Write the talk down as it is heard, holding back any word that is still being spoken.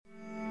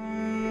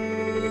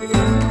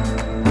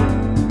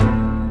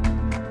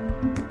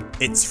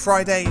It's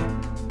Friday,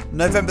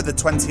 November the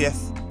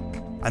 20th,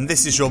 and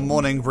this is your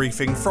morning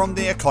briefing from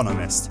The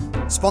Economist,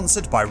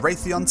 sponsored by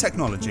Raytheon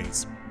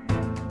Technologies.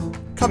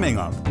 Coming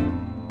up,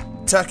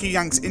 Turkey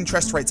yanks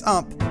interest rates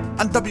up,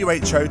 and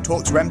WHO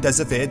talks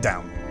remdesivir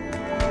down.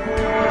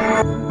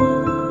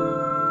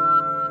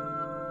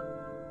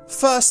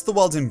 First, the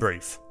world in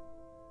brief.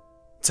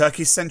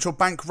 Turkey's central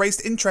bank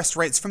raised interest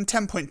rates from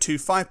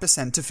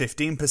 10.25% to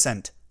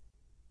 15%.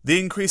 The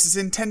increase is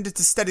intended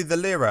to steady the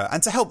lira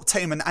and to help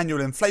tame an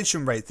annual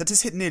inflation rate that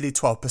has hit nearly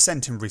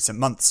 12% in recent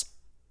months.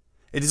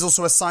 It is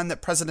also a sign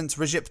that President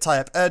Recep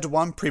Tayyip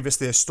Erdogan,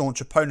 previously a staunch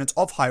opponent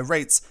of high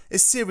rates,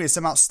 is serious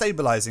about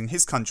stabilising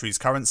his country's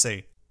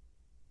currency.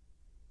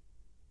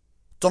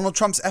 Donald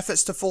Trump's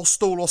efforts to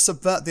forestall or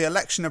subvert the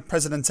election of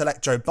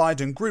President-elect Joe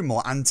Biden grew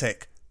more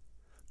antic.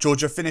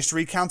 Georgia finished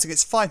recounting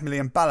its 5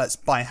 million ballots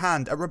by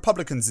hand at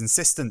Republicans'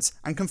 insistence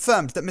and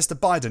confirmed that Mr.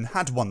 Biden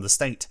had won the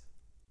state.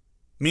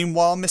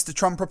 Meanwhile, Mr.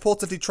 Trump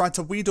reportedly tried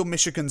to wheedle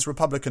Michigan's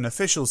Republican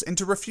officials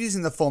into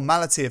refusing the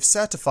formality of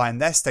certifying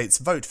their state's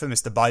vote for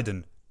Mr.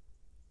 Biden.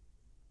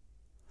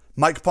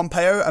 Mike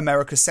Pompeo,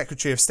 America's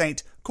Secretary of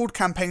State, called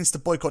campaigns to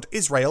boycott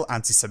Israel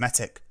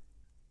anti-Semitic.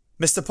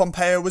 Mr.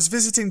 Pompeo was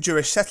visiting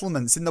Jewish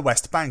settlements in the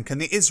West Bank and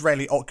the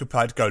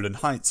Israeli-occupied Golan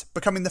Heights,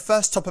 becoming the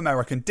first top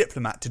American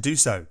diplomat to do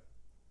so.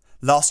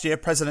 Last year,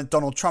 President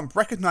Donald Trump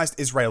recognized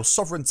Israel's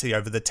sovereignty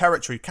over the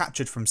territory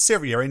captured from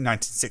Syria in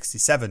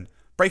 1967,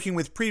 breaking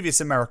with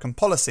previous American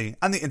policy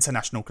and the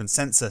international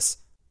consensus.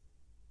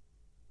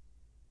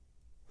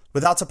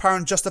 Without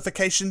apparent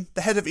justification,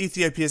 the head of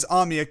Ethiopia's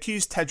army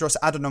accused Tedros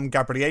Adhanom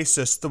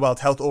Ghebreyesus, the World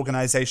Health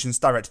Organization's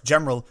Director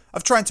General,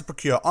 of trying to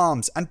procure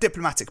arms and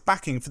diplomatic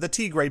backing for the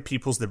Tigray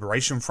People's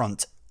Liberation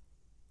Front.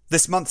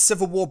 This month,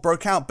 civil war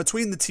broke out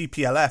between the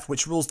TPLF,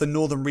 which rules the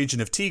northern region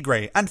of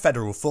Tigray, and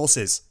federal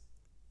forces.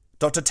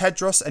 Dr.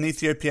 Tedros, an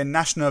Ethiopian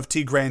national of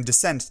Tigrayan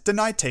descent,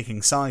 denied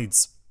taking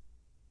sides.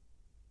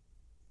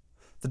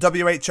 The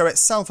WHO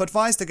itself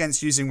advised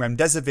against using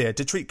remdesivir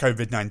to treat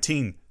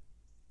COVID-19.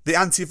 The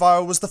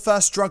antiviral was the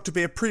first drug to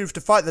be approved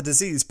to fight the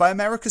disease by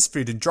America's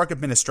Food and Drug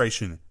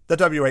Administration. The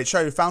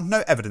WHO found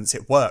no evidence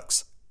it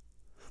works.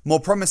 More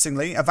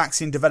promisingly, a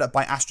vaccine developed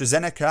by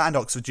AstraZeneca and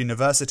Oxford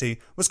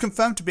University was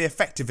confirmed to be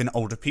effective in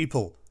older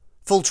people.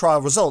 Full trial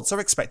results are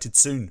expected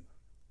soon.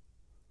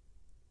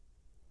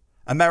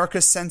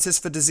 America's Centers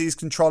for Disease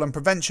Control and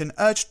Prevention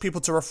urged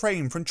people to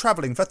refrain from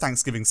travelling for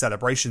Thanksgiving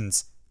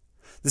celebrations.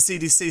 The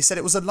CDC said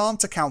it was alarmed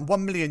to count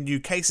 1 million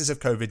new cases of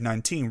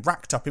COVID-19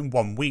 racked up in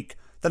 1 week.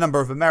 The number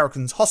of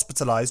Americans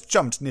hospitalised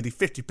jumped nearly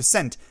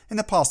 50% in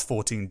the past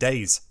 14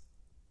 days.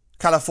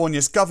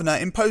 California's governor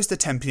imposed a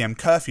 10 p.m.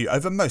 curfew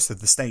over most of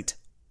the state.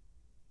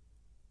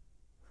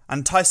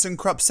 And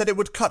ThyssenKrupp said it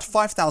would cut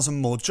 5,000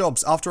 more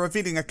jobs after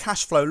revealing a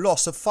cash flow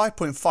loss of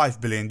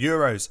 €5.5 billion,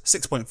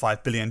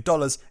 $6.5 billion,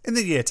 in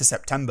the year to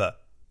September.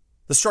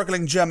 The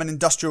struggling German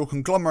industrial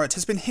conglomerate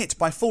has been hit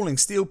by falling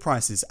steel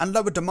prices and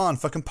lower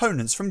demand for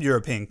components from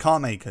European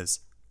car makers.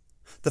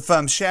 The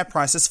firm's share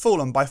price has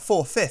fallen by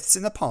 4/5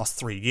 in the past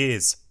 3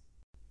 years.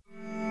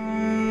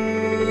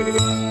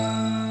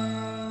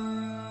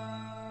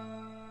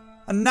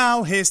 And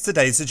now here's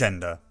today's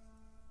agenda.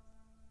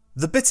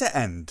 The bitter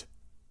end.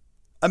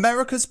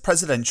 America's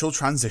presidential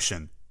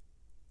transition.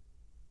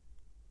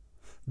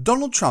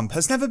 Donald Trump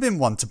has never been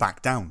one to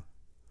back down.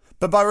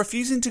 But by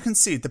refusing to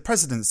concede the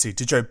presidency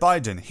to Joe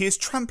Biden, he is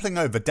trampling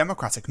over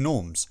democratic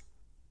norms.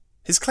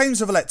 His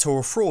claims of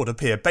electoral fraud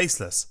appear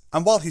baseless,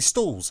 and while he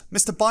stalls,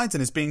 Mr.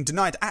 Biden is being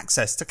denied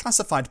access to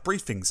classified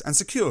briefings and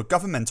secure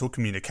governmental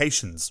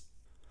communications.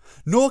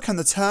 Nor can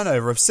the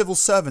turnover of civil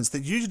servants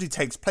that usually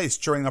takes place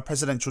during a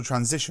presidential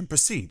transition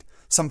proceed.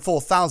 Some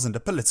 4,000 are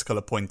political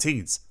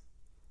appointees.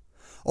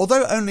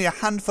 Although only a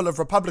handful of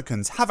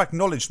Republicans have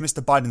acknowledged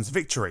Mr. Biden's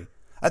victory,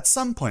 at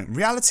some point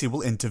reality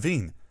will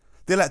intervene.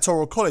 The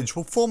Electoral College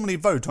will formally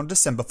vote on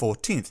December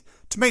 14th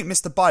to make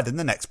Mr. Biden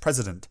the next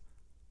president.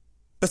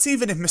 But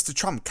even if Mr.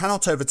 Trump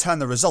cannot overturn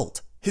the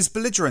result, his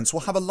belligerence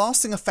will have a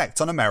lasting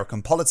effect on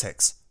American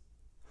politics.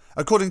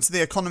 According to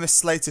The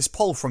Economist's latest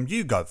poll from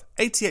YouGov,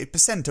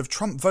 88% of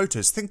Trump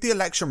voters think the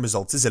election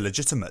result is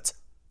illegitimate.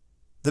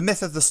 The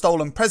myth of the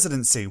stolen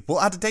presidency will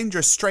add a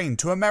dangerous strain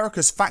to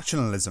America's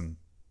factionalism.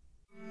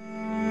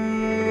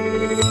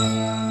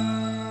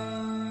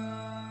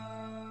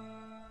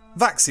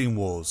 Vaccine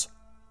wars.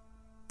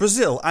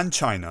 Brazil and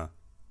China.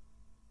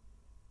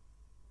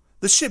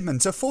 The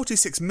shipment of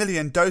 46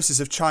 million doses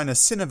of China's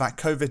Sinovac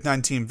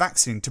COVID-19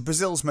 vaccine to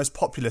Brazil's most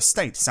populous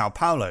state, Sao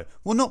Paulo,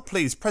 will not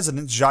please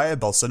President Jair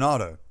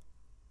Bolsonaro.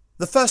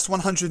 The first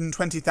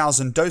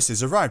 120,000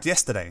 doses arrived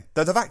yesterday,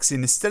 though the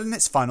vaccine is still in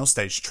its final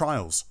stage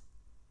trials.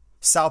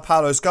 Sao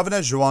Paulo's governor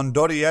João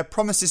Doria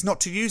promises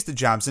not to use the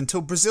jabs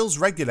until Brazil's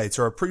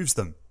regulator approves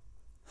them.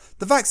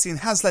 The vaccine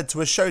has led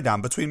to a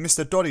showdown between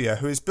Mr. Doria,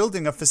 who is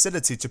building a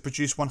facility to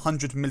produce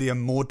 100 million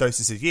more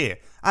doses a year,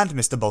 and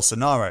Mr.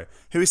 Bolsonaro,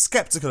 who is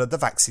sceptical of the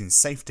vaccine's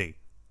safety.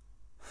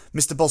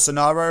 Mr.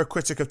 Bolsonaro, a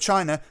critic of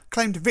China,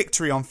 claimed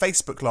victory on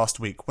Facebook last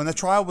week when the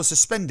trial was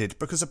suspended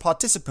because a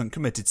participant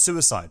committed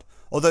suicide,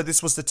 although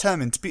this was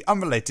determined to be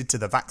unrelated to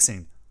the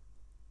vaccine.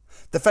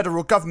 The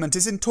federal government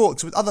is in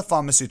talks with other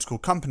pharmaceutical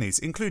companies,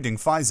 including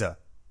Pfizer.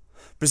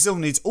 Brazil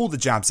needs all the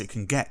jabs it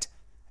can get.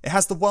 It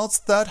has the world's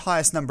third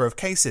highest number of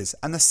cases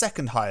and the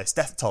second highest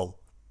death toll.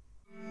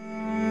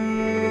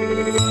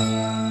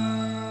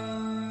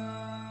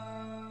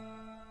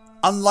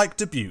 Unlike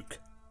Dubuque,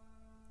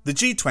 the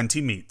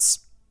G20 meets.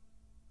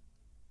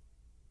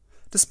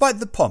 Despite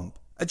the pomp,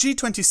 a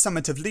G20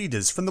 summit of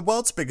leaders from the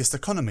world's biggest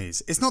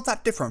economies is not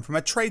that different from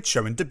a trade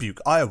show in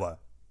Dubuque, Iowa.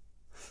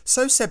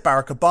 So said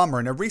Barack Obama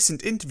in a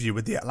recent interview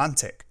with The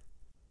Atlantic.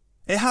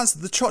 It has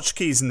the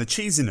tchotchkes and the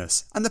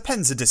cheesiness, and the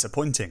pens are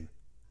disappointing.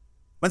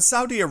 When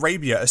Saudi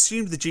Arabia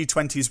assumed the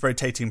G20's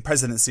rotating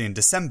presidency in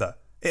December,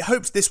 it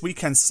hoped this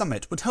weekend's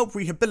summit would help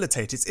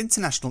rehabilitate its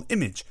international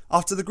image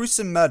after the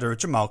gruesome murder of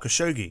Jamal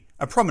Khashoggi,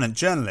 a prominent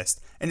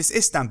journalist, in its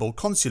Istanbul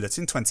consulate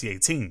in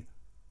 2018.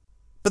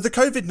 But the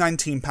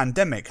COVID-19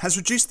 pandemic has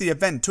reduced the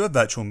event to a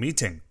virtual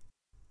meeting.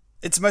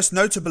 Its most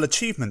notable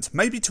achievement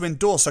may be to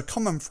endorse a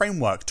common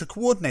framework to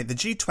coordinate the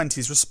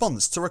G20's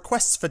response to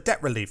requests for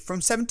debt relief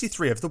from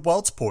 73 of the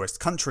world's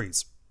poorest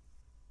countries.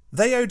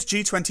 They owed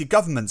G20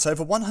 governments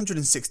over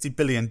 $160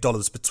 billion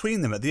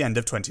between them at the end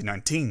of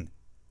 2019.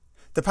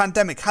 The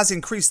pandemic has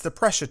increased the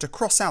pressure to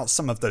cross out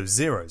some of those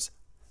zeros.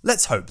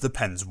 Let's hope the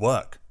pens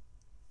work.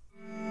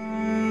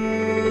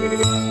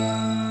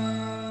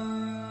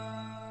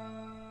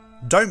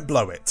 Don't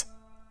blow it.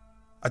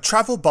 A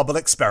travel bubble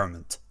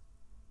experiment.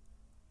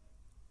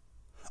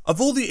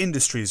 Of all the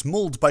industries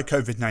mauled by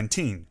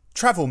COVID-19,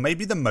 travel may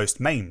be the most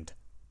maimed.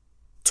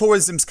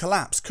 Tourism's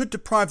collapse could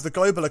deprive the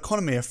global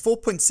economy of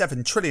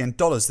 $4.7 trillion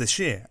this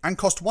year and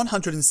cost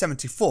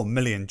 174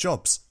 million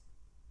jobs.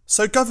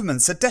 So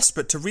governments are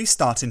desperate to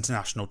restart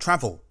international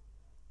travel.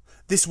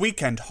 This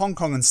weekend, Hong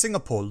Kong and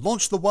Singapore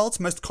launched the world's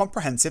most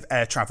comprehensive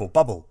air travel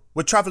bubble,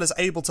 with travellers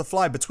able to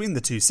fly between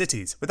the two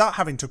cities without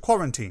having to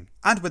quarantine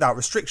and without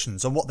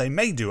restrictions on what they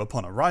may do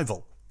upon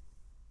arrival.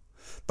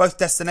 Both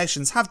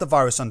destinations have the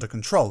virus under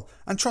control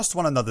and trust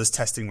one another's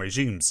testing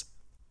regimes.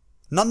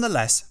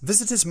 Nonetheless,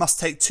 visitors must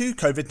take 2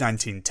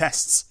 COVID-19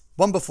 tests,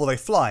 one before they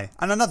fly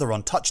and another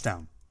on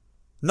touchdown.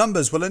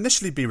 Numbers will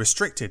initially be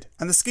restricted,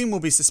 and the scheme will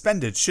be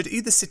suspended should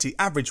either city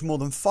average more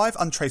than 5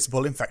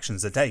 untraceable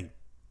infections a day.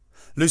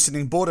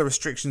 Loosening border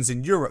restrictions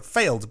in Europe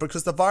failed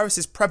because the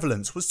virus's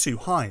prevalence was too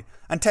high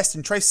and test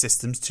and trace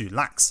systems too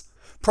lax,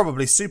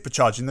 probably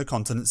supercharging the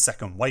continent's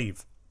second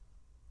wave.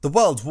 The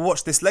world will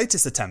watch this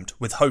latest attempt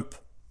with hope.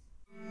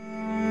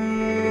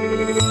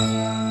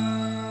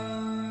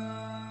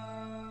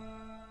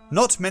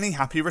 Not many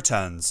happy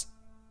returns.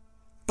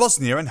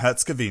 Bosnia and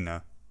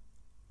Herzegovina.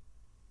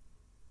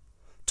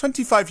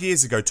 25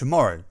 years ago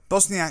tomorrow,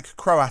 Bosniak,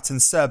 Croat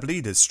and Serb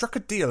leaders struck a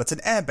deal at an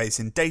airbase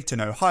in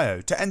Dayton, Ohio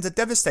to end a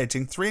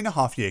devastating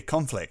 3.5-year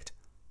conflict.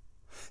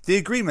 The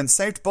agreement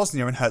saved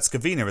Bosnia and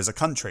Herzegovina as a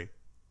country.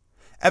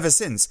 Ever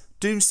since,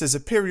 doomsters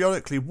have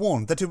periodically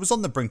warned that it was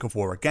on the brink of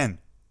war again.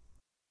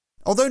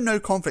 Although no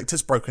conflict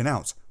has broken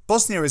out,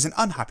 Bosnia is an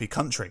unhappy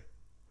country.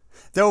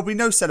 There will be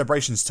no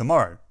celebrations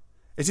tomorrow.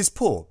 It is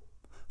poor.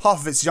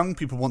 Half of its young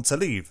people want to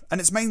leave, and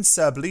its main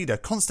Serb leader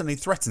constantly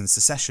threatens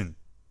secession.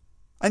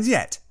 And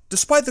yet,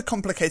 despite the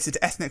complicated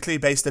ethnically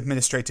based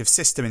administrative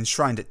system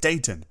enshrined at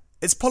Dayton,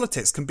 its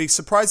politics can be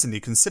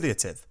surprisingly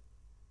conciliative.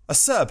 A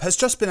Serb has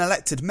just been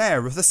elected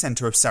mayor of the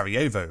centre of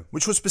Sarajevo,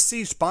 which was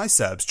besieged by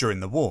Serbs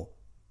during the war.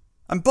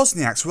 And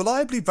Bosniaks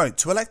reliably vote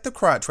to elect the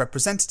Croat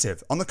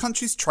representative on the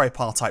country's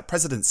tripartite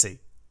presidency.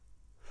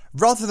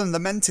 Rather than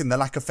lamenting the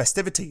lack of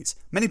festivities,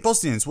 many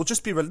Bosnians will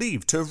just be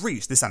relieved to have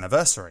reached this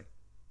anniversary.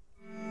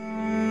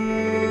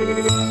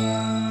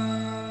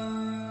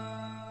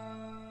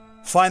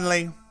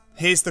 Finally,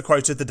 here's the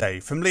quote of the day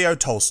from Leo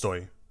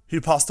Tolstoy, who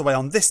passed away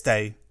on this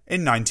day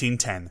in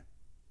 1910.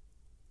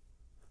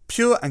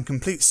 Pure and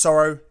complete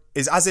sorrow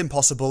is as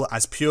impossible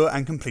as pure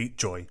and complete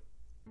joy.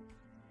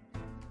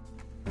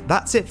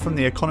 That's it from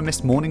the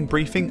Economist morning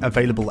briefing,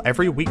 available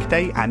every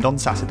weekday and on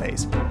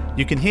Saturdays.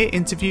 You can hear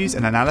interviews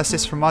and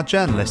analysis from our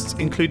journalists,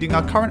 including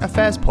our current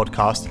affairs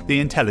podcast, The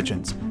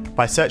Intelligence,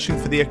 by searching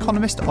for The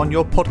Economist on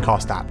your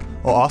podcast app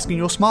or asking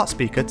your smart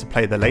speaker to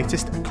play the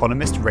latest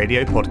Economist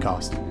radio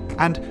podcast.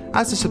 And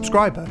as a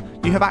subscriber,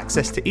 you have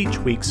access to each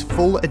week's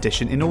full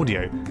edition in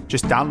audio.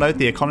 Just download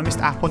the Economist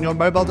app on your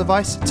mobile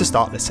device to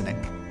start listening.